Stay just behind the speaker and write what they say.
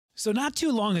So not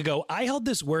too long ago, I held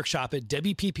this workshop at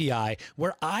WPPI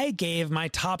where I gave my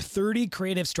top 30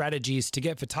 creative strategies to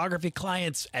get photography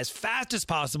clients as fast as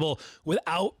possible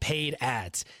without paid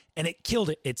ads. And it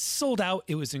killed it. It sold out.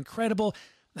 It was incredible.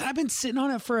 And I've been sitting on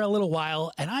it for a little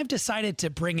while, and I've decided to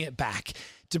bring it back.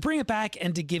 To bring it back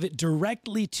and to give it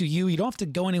directly to you. You don't have to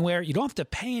go anywhere. You don't have to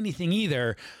pay anything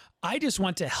either. I just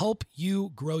want to help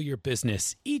you grow your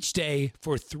business. Each day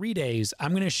for 3 days, I'm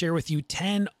going to share with you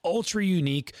 10 ultra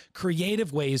unique,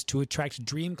 creative ways to attract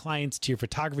dream clients to your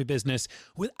photography business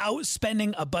without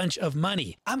spending a bunch of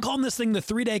money. I'm calling this thing the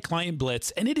 3-Day Client Blitz,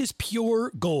 and it is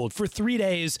pure gold. For 3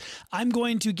 days, I'm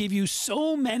going to give you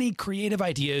so many creative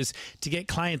ideas to get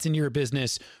clients in your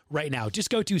business right now. Just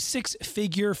go to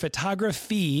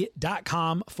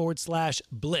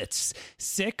sixfigurephotography.com/blitz.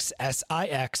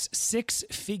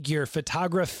 sixfigurephotography.com/blitz.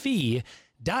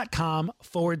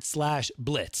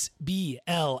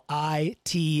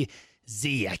 BLITZ.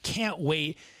 I can't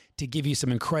wait to give you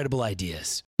some incredible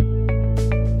ideas.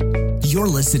 You're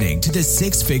listening to the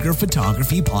Six Figure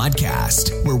Photography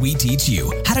Podcast, where we teach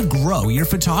you how to grow your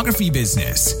photography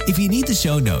business. If you need the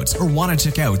show notes or want to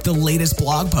check out the latest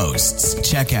blog posts,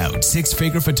 check out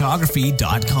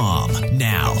sixfigurephotography.com.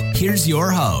 Now, here's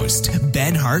your host,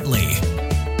 Ben Hartley.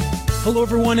 Hello,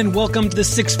 everyone, and welcome to the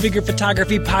Six Figure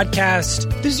Photography Podcast.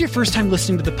 If this is your first time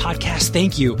listening to the podcast,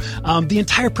 thank you. The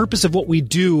entire purpose of what we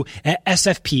do at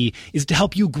SFP is to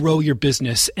help you grow your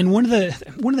business. And one of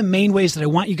the main ways that I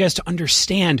want you guys to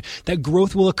understand that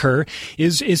growth will occur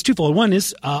is twofold. One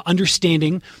is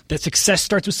understanding that success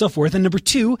starts with self-worth, and number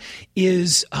two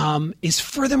is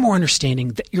furthermore understanding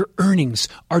that your earnings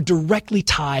are directly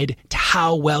tied to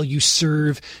how well you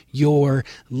serve your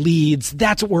leads.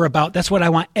 That's what we're about. That's what I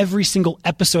want every single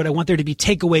episode. I want there to be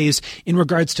takeaways in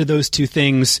regards to those two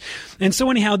things. And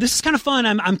so anyhow, this is kind of fun.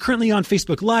 I'm currently on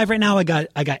Facebook Live right now. I got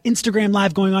Instagram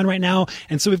Live going on right now.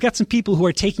 And so we've got some people who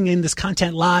are taking in this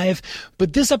content live.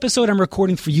 But this episode I'm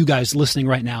recording for you guys listening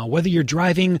right now, whether you're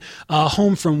driving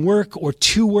home from work or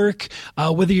to work,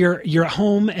 whether you're at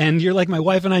home and you're like my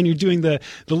wife and I and you're doing the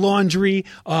laundry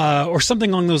or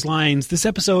something along those lines. This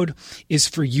episode is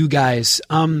for you guys.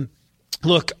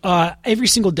 Look, every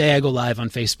single day I go live on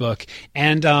Facebook,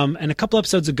 and a couple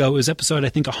episodes ago, it was episode, I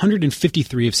think,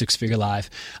 153 of Six Figure Live.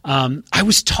 I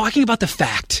was talking about the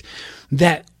fact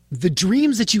that the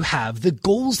dreams that you have, the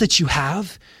goals that you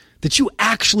have, that you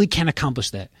actually can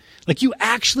accomplish that. Like you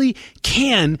actually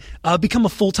can become a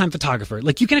full-time photographer.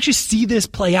 Like you can actually see this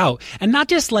play out, and not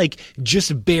just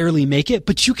just barely make it,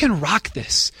 but you can rock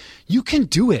this. You can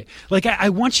do it. Like I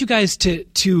want you guys to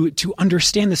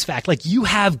understand this fact. Like you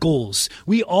have goals.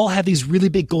 We all have these really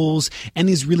big goals and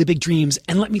these really big dreams.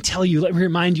 And let me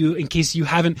remind you, in case you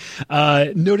haven't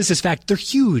noticed this fact, they're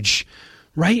huge,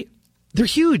 right? They're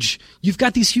huge. You've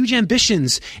got these huge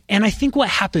ambitions. And I think what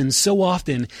happens so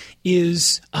often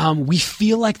is we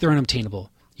feel like they're unobtainable.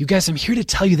 You guys, I'm here to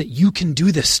tell you that you can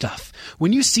do this stuff.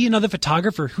 When you see another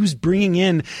photographer who's bringing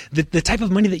in the type of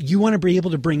money that you want to be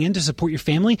able to bring in to support your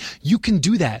family, you can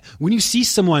do that. When you see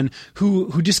someone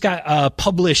who just got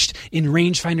published in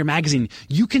Rangefinder magazine,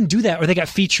 you can do that. Or they got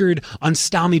featured on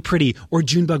Style Me Pretty or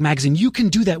Junebug magazine, you can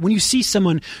do that. When you see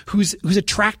someone who's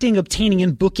attracting, obtaining,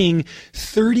 and booking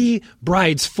 30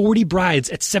 brides, 40 brides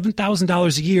at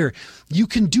 $7,000 a year, you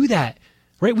can do that.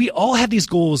 Right? We all have these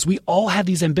goals. We all have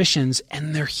these ambitions,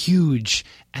 and they're huge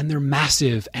and they're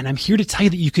massive. And I'm here to tell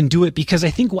you that you can do it, because I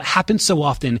think what happens so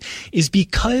often is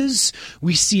because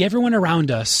we see everyone around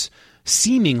us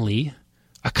seemingly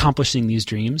accomplishing these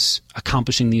dreams,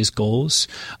 accomplishing these goals.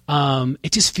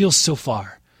 It just feels so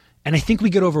far. And I think we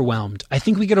get overwhelmed.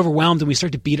 And we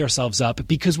start to beat ourselves up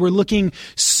because we're looking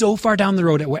so far down the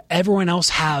road at what everyone else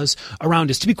has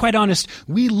around us. To be quite honest,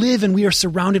 we live and we are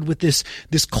surrounded with this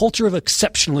culture of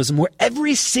exceptionalism where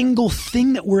every single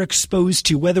thing that we're exposed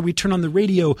to, whether we turn on the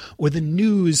radio or the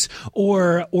news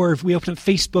or if we open up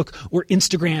Facebook or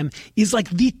Instagram, is like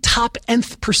the top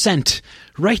nth percent,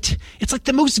 right? It's like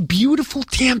the most beautiful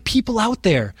damn people out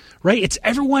there, right? It's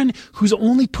everyone who's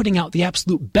only putting out the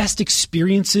absolute best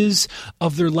experiences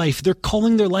of their life. They're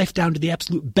culling their life down to the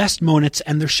absolute best moments,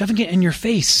 and they're shoving it in your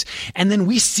face. And then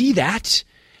we see that,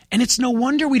 and it's no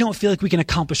wonder we don't feel like we can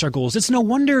accomplish our goals. It's no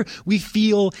wonder we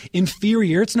feel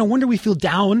inferior. It's no wonder we feel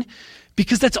down,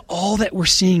 because that's all that we're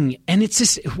seeing. And it's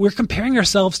just, we're comparing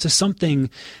ourselves to something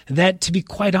that, to be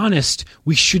quite honest,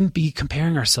 we shouldn't be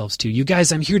comparing ourselves to. You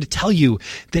guys, I'm here to tell you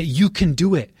that you can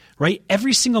do it. Right?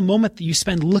 Every single moment that you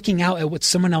spend looking out at what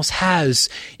someone else has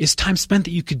is time spent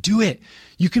that you could do it.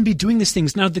 You can be doing these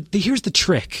things. Now, here's the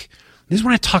trick. This is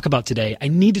what I talk about today. I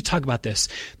need to talk about this.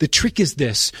 The trick is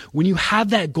this. When you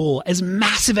have that goal, as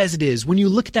massive as it is, when you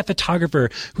look at that photographer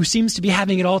who seems to be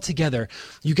having it all together,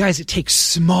 you guys, it takes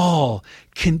small,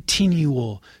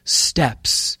 continual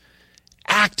steps,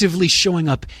 actively showing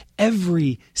up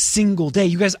every single day.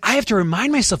 You guys, I have to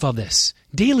remind myself of this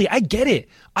daily. I get it.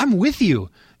 I'm with you.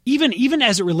 Even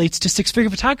as it relates to six-figure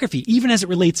photography, even as it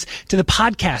relates to the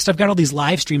podcast. I've got all these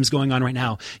live streams going on right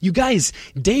now. You guys,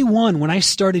 day one, when I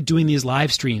started doing these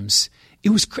live streams, it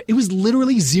was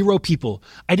literally 0 people.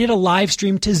 I did a live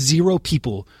stream to 0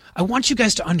 people. I want you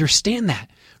guys to understand that,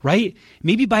 right?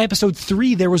 Maybe by episode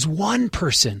 3, there was 1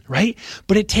 person, right?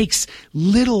 But it takes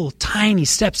little tiny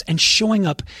steps and showing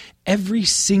up every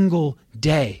single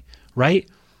day, right?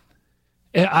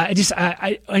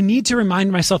 I need to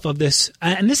remind myself of this.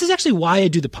 And this is actually why I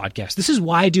do the podcast. This is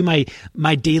why I do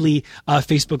my daily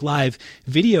Facebook Live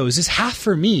videos, is half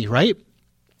for me, right?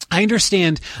 I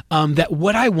understand that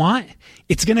what I want,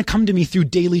 it's going to come to me through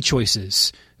daily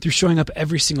choices, through showing up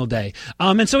every single day.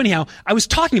 And so anyhow, I was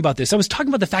talking about this. I was talking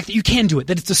about the fact that you can do it,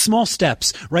 that it's the small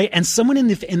steps, right? And someone in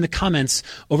the comments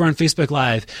over on Facebook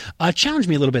Live challenged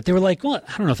me a little bit. They were like, well,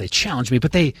 I don't know if they challenged me,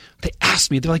 but they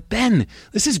asked me, they're like, Ben,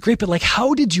 this is great, but like,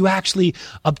 how did you actually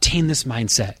obtain this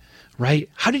mindset? Right?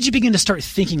 How did you begin to start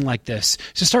thinking like this?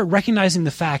 To start recognizing the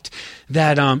fact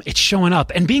that it's showing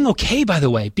up and being okay, by the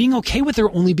way, being okay with there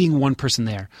only being 1 person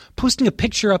there. Posting a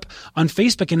picture up on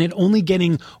Facebook and it only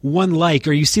getting 1 like,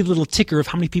 or you see the little ticker of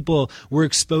how many people were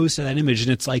exposed to that image and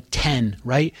it's like 10,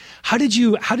 right? How did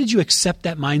you accept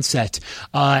that mindset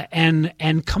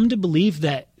and come to believe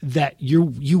that you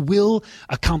will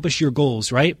accomplish your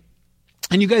goals, right?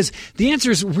 And you guys, the answer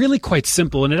is really quite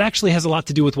simple, and it actually has a lot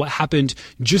to do with what happened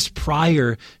just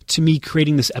prior to me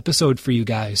creating this episode for you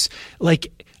guys.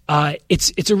 Like,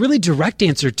 it's a really direct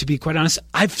answer, to be quite honest.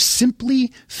 I've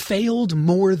simply failed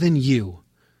more than you.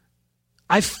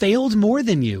 I've failed more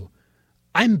than you.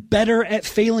 I'm better at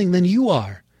failing than you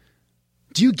are.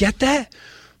 Do you get that?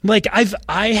 Like I've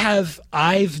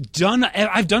done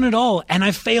it all, and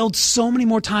I've failed so many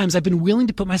more times. I've been willing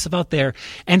to put myself out there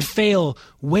and fail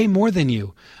way more than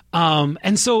you.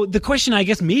 And so the question, I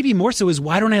guess, maybe more so is,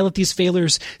 why don't I let these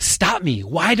failures stop me?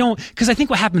 Because I think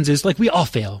what happens is, like, we all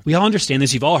fail. We all understand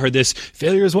this. You've all heard this.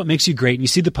 Failure is what makes you great. And you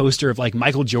see the poster of like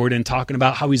Michael Jordan talking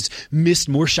about how he's missed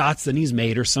more shots than he's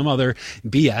made, or some other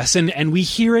BS. And we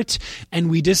hear it and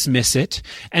we dismiss it.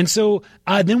 And so,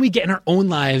 then we get in our own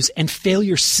lives and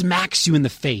failure smacks you in the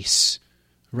face,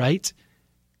 right?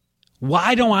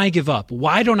 Why don't I give up?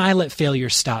 Why don't I let failure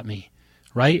stop me,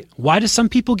 right? Why do some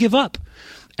people give up?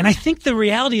 And I think the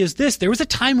reality is this: there was a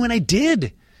time when I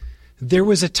did. There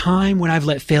was a time when I've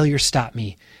let failure stop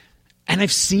me. And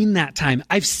I've seen that time.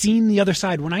 I've seen the other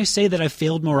side. When I say that I've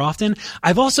failed more often,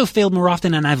 I've also failed more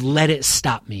often, and I've let it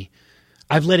stop me.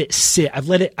 I've let it sit. I've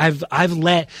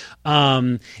let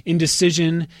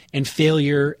indecision and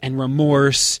failure and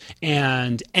remorse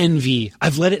and envy,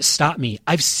 I've let it stop me.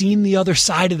 I've seen the other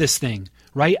side of this thing,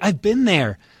 right? I've been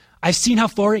there. I've seen how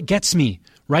far it gets me,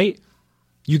 right?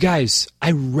 You guys,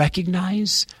 I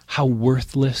recognize how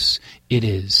worthless it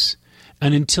is.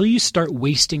 And until you start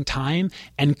wasting time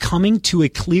and coming to a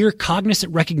clear,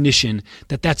 cognizant recognition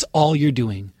that that's all you're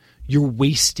doing, you're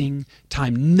wasting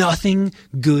time. Nothing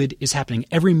good is happening.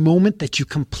 Every moment that you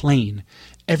complain,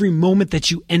 every moment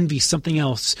that you envy something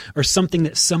else or something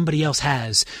that somebody else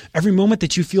has, every moment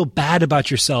that you feel bad about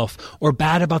yourself or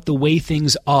bad about the way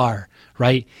things are,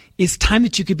 right, is time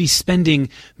that you could be spending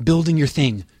building your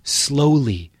thing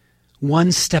slowly,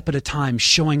 one step at a time,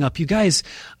 showing up. You guys,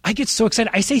 I get so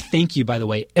excited. I say thank you, by the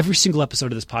way, every single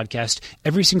episode of this podcast,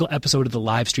 every single episode of the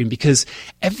live stream, because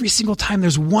every single time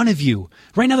there's one of you.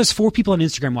 Right now there's 4 people on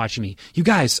Instagram watching me. You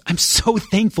guys, I'm so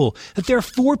thankful that there are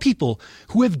 4 people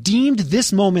who have deemed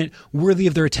this moment worthy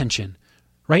of their attention,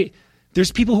 right?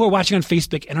 There's people who are watching on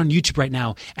Facebook and on YouTube right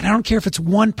now, and I don't care if it's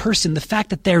one person. The fact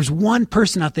that there's one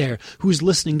person out there who's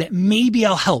listening, that maybe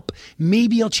I'll help,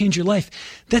 maybe I'll change your life.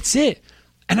 That's it.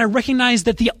 And I recognize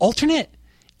that the alternate,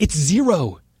 it's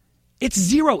 0. It's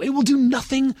 0. It will do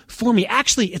nothing for me.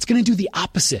 Actually, it's going to do the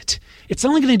opposite. It's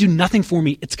not only going to do nothing for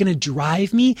me, it's going to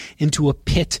drive me into a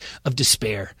pit of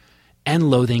despair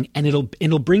and loathing, and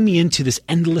it'll bring me into this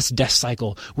endless death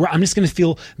cycle where I'm just going to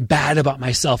feel bad about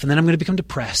myself, and then I'm going to become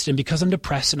depressed, and because I'm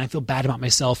depressed and I feel bad about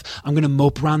myself, I'm going to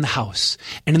mope around the house,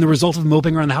 and in the result of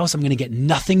moping around the house, I'm going to get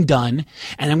nothing done,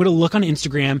 and I'm going to look on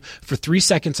Instagram for 3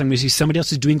 seconds, I'm going to see somebody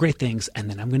else is doing great things, and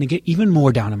then I'm going to get even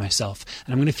more down on myself,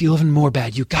 and I'm going to feel even more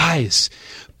bad. You guys,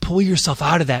 pull yourself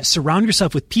out of that. Surround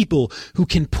yourself with people who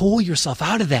can pull yourself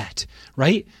out of that,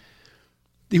 right?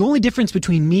 The only difference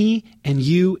between me and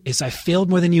you is I failed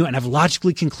more than you, and I've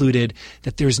logically concluded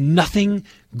that there's nothing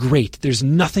great, there's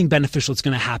nothing beneficial that's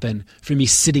going to happen for me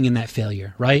sitting in that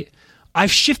failure, right?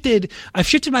 I've shifted my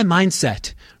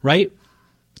mindset, right?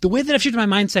 The way that I've shifted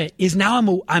my mindset is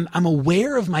now I'm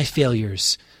aware of my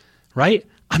failures, right?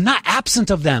 I'm not absent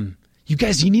of them. You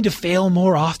guys, you need to fail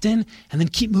more often and then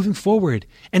keep moving forward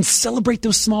and celebrate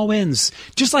those small wins.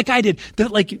 Just like I did,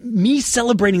 like me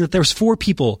celebrating that there's 4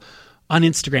 people on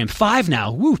Instagram, 5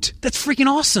 now. Woot. That's freaking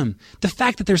awesome. The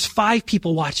fact that there's 5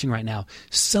 people watching right now.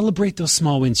 Celebrate those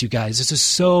small wins, you guys. This is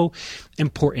so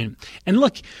important. And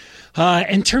look,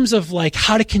 in terms of like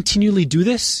how to continually do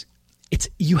this,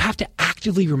 you have to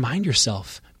actively remind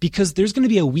yourself, because there's going to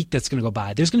be a week that's going to go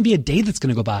by. There's going to be a day that's going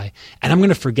to go by, and I'm going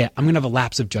to forget. I'm going to have a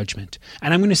lapse of judgment,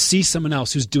 and I'm going to see someone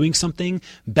else who's doing something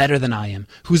better than I am,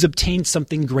 who's obtained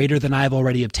something greater than I've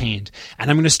already obtained, and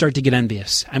I'm going to start to get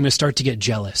envious. I'm going to start to get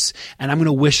jealous, and I'm going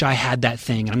to wish I had that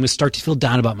thing, and I'm going to start to feel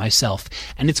down about myself,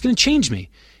 and it's going to change me.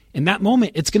 In that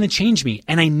moment, it's going to change me,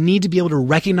 and I need to be able to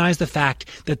recognize the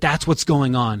fact that that's what's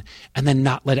going on and then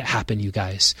not let it happen, you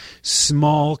guys.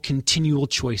 Small, continual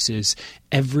choices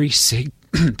every single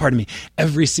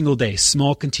day.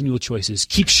 Small, continual choices.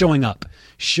 Keep showing up.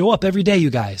 Show up every day, you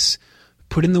guys.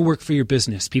 Put in the work for your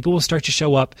business. People will start to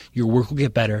show up. Your work will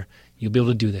get better. You'll be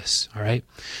able to do this, all right?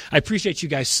 I appreciate you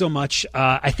guys so much.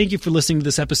 I thank you for listening to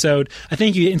this episode. I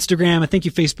thank you, Instagram. I thank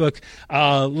you, Facebook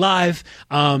Live.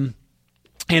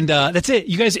 And that's it.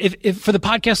 You guys, if for the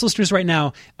podcast listeners right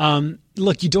now,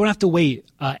 look, you don't have to wait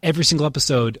every single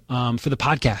episode for the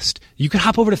podcast. You can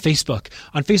hop over to Facebook.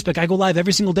 On Facebook, I go live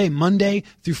every single day, Monday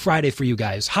through Friday for you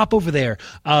guys. Hop over there.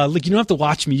 Look, you don't have to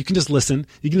watch me. You can just listen.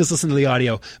 You can just listen to the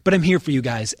audio. But I'm here for you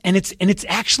guys. And it's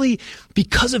actually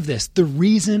because of this. The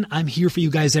reason I'm here for you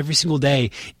guys every single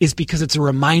day is because it's a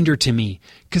reminder to me.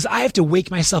 Because I have to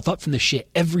wake myself up from the shit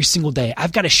every single day.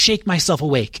 I've got to shake myself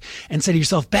awake and say to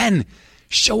yourself, Ben,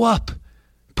 show up,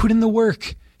 put in the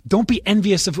work. Don't be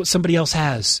envious of what somebody else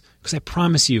has, because I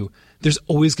promise you, there's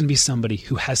always going to be somebody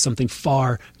who has something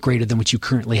far greater than what you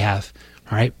currently have.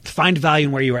 All right. Find value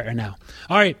in where you are right now.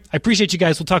 All right. I appreciate you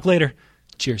guys. We'll talk later.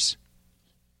 Cheers.